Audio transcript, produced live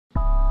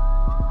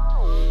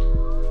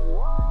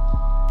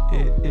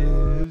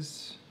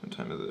What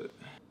time is it?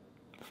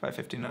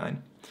 5:59.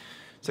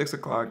 6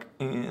 o'clock,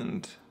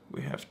 and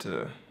we have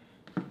to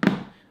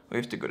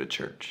go to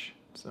church.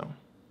 So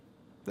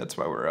that's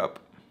why we're up.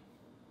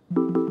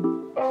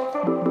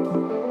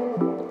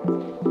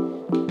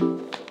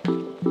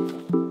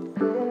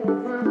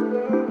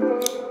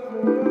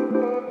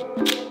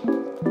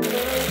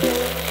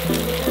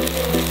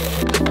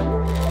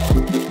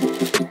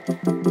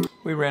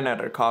 We ran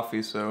out of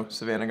coffee, so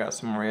Savannah got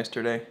some more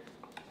yesterday.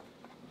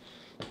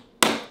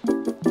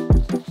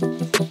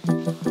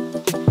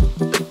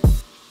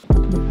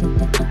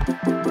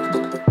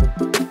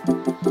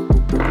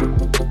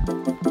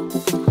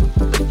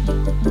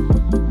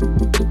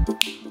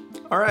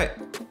 All right,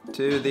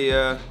 to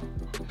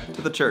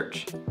the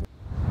church.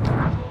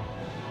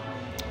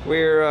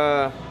 We're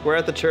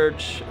at the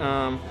church.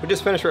 We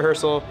just finished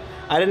rehearsal.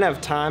 I didn't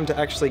have time to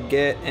actually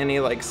get any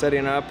like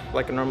setting up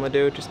like I normally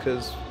do, just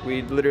because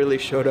we literally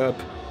showed up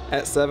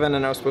at 7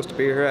 and I was supposed to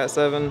be here at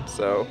 7,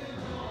 so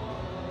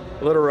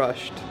a little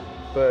rushed,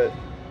 but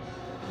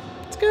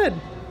it's good.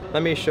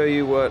 Let me show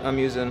you what I'm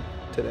using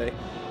today.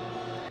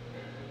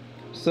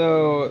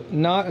 So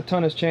not a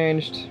ton has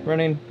changed.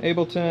 Running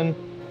Ableton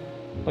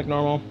like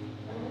normal.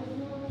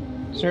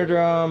 Snare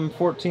drum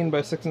 14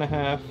 by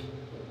 6.5.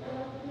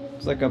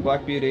 It's like a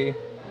Black Beauty.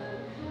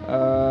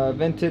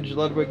 Vintage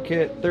Ludwig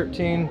kit,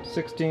 13,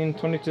 16,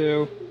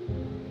 22,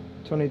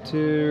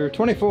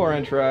 24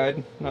 inch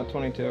ride, not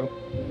 22,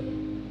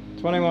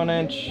 21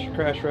 inch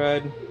crash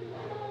ride,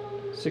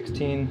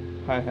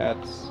 16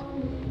 hi-hats.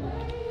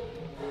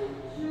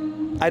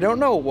 I don't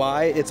know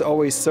why it's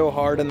always so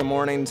hard in the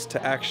mornings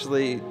to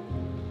actually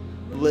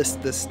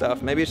list this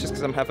stuff. Maybe it's just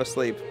because I'm half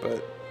asleep,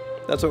 but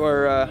that's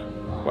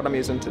what I'm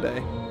using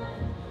today.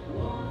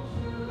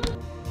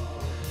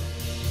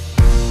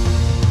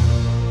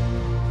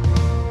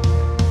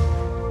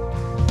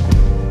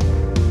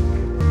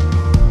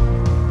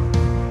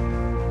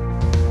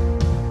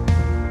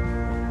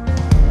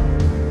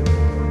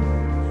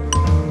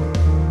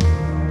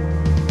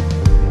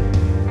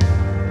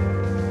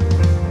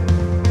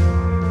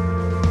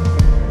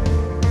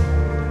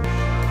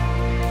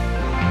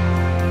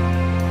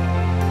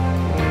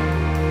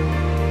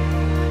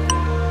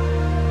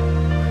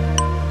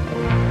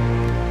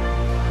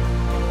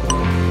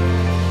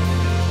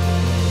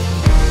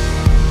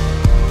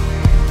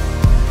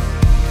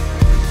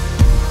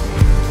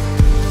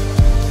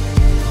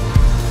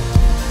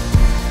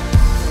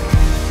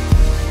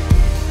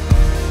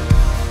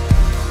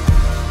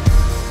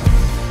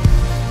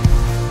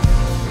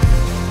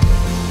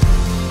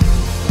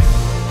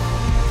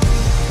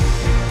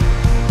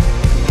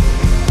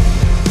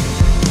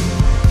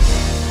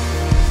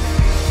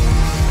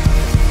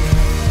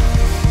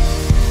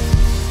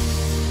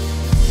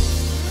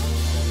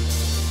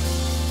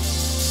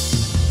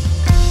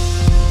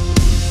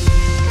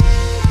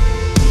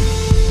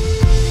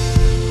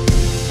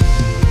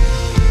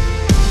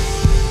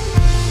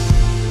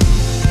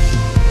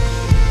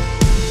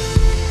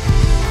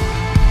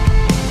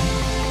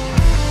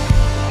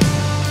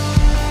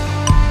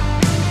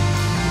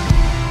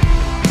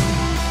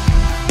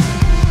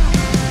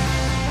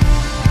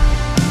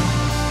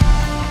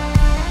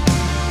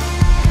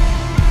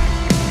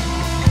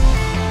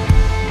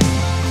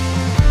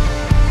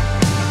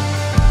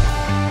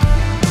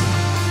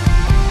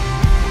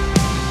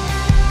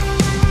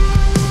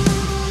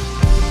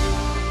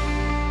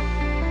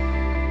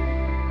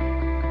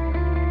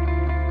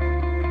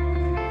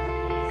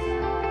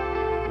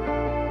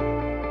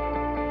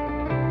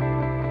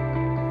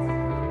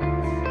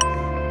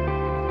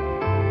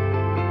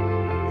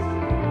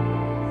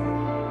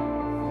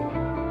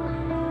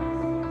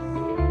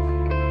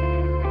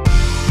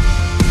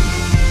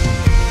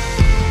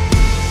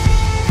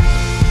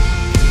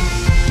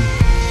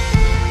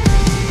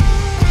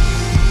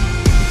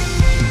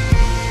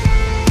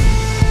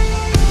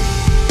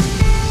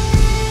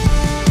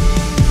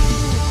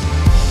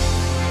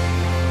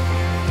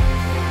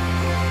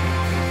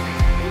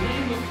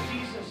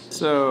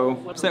 So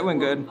set went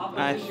good.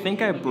 I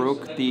think I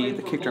broke the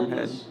kick drum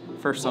head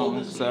first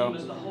song, so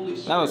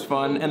that was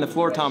fun. And the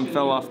floor tom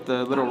fell off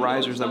the little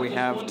risers that we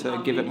have to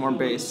give it more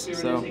bass.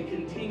 So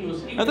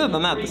other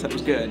than that, the set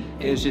was good.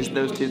 It was just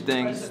those two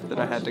things that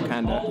I had to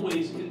kind of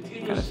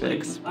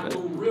fix. But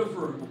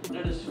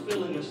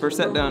first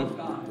set done.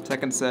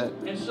 Second set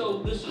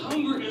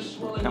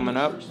coming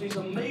up.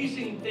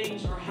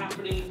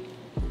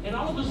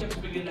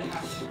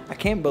 I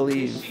can't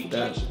believe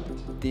that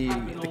the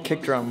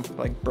kick drum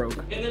like broke.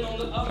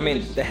 I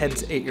mean, the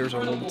head's 8 years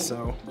old,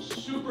 so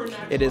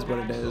it is what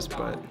it is,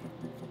 but.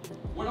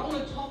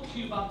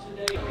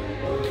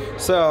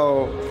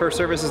 So, first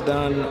service is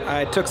done.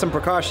 I took some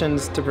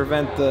precautions to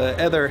prevent the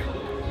other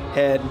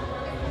head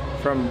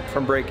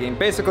from breaking.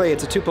 Basically,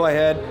 it's a 2-ply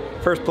head.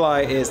 First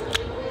ply is,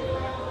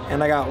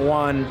 and I got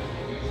one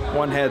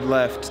head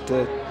left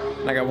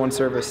and I got one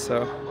service,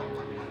 so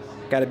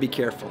gotta be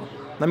careful.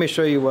 Let me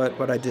show you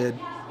what I did.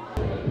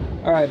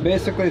 All right,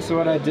 basically, so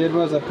what I did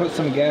was I put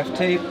some gaff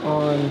tape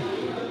on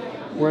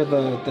where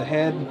the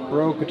head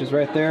broke, which is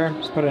right there.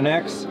 Just put an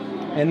X.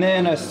 And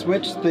then I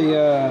switched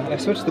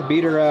the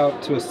beater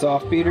out to a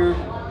soft beater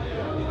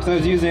because I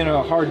was using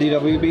a hard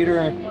DW beater,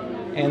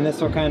 and this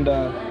will kind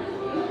of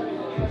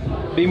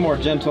be more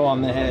gentle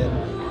on the head.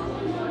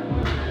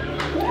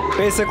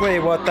 Basically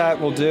what that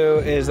will do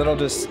is it'll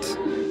just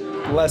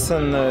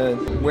lessen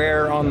the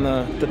wear on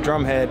the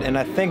drum head, and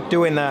I think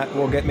doing that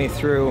will get me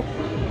through.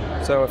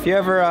 So if you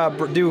ever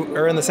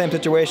are in the same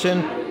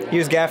situation,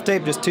 use gaff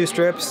tape, just 2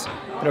 strips.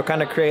 It'll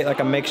kind of create like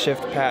a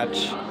makeshift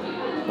patch.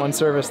 1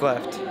 service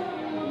left.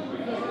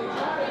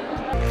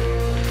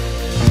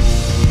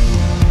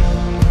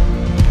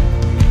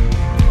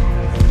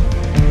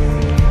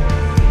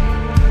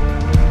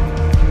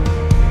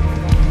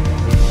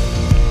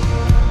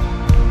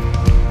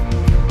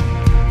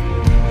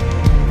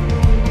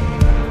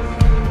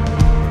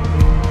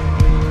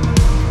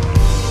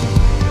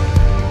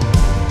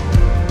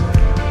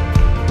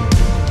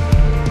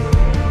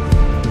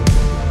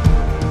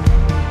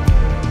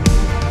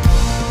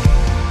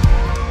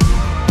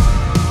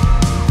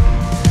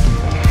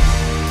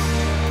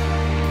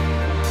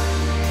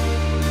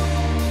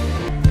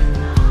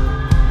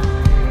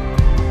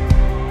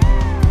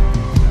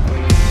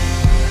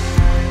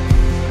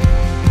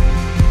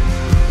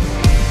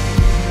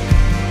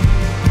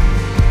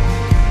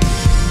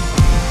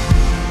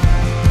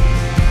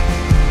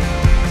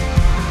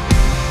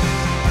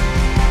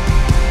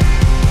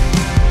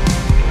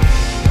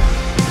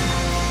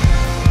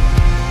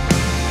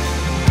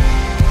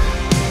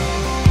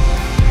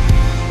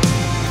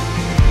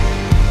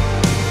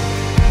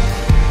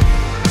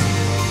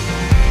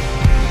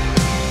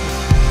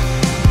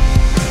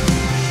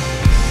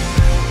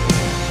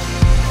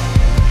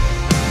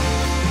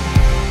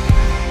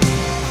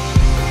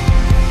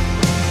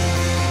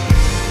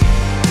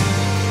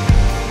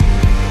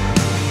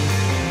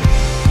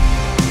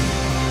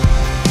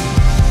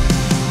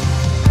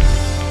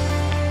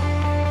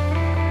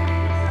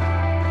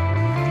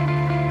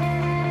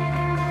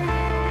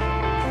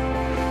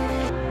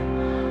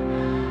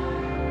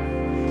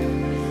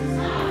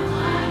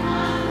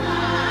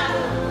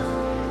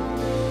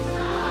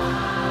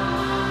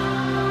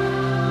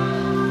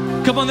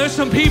 Come on, there's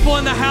some people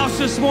in the house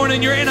this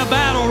morning. You're in a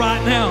battle right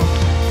now.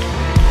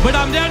 But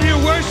I'm down here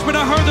worshiping.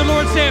 I heard the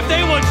Lord say, if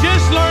they will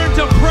just learn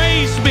to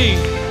praise me,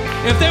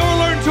 if they will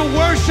learn to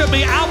worship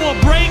me, I will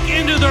break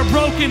into their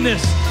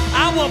brokenness.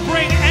 I will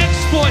bring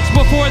exploits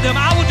before them.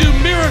 I will do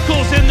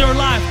miracles in their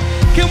life.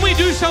 Can we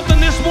do something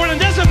this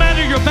morning? Doesn't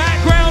matter your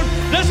background,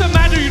 doesn't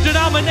matter your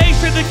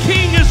denomination, the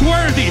King is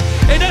worthy.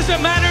 It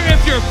doesn't matter if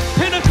you're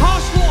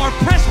Pentecostal or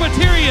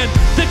Presbyterian,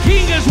 the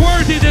King is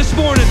worthy this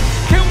morning.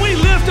 Can we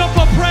lift up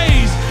a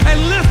praise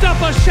and lift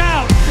up a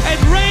shout and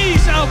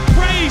raise a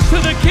praise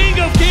to the King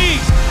of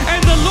Kings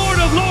and the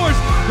Lord of Lords?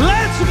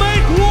 Let's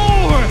make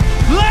war.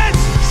 Let's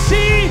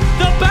see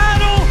the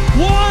battle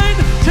won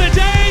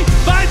today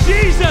by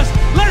Jesus.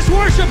 Let's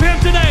worship Him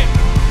today.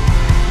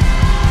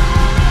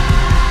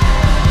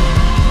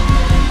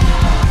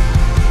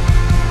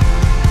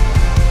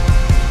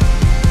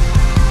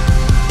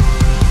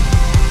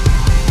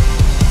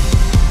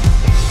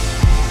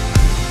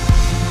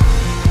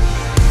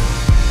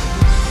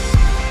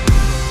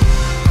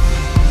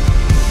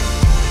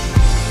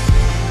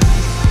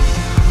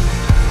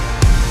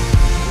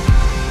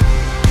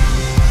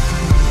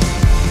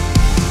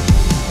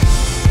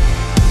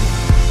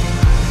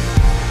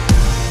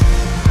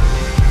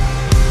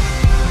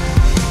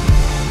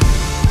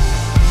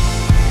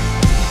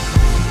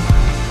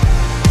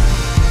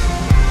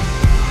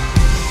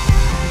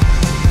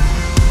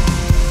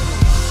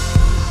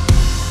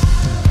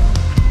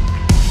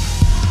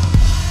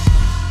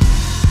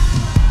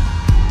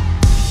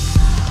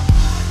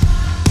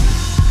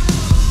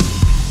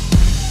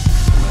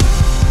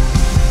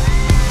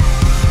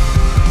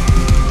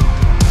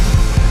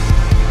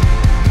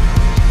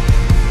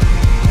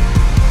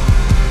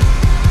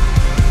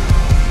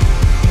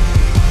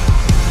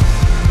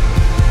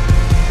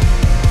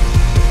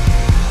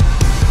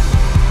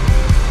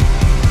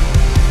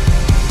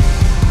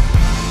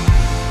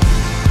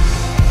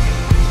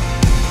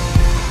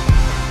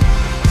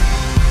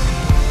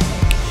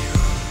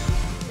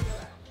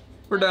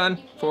 We're done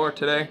for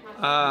today.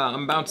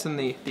 I'm bouncing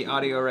the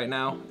audio right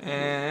now,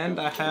 and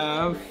I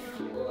have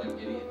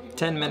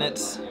 10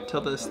 minutes till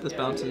this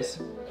bounces.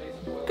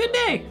 Good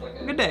day,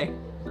 good day.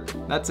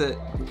 That's it.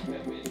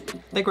 I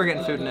think we're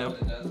getting food now,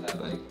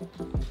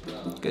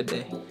 but good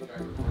day.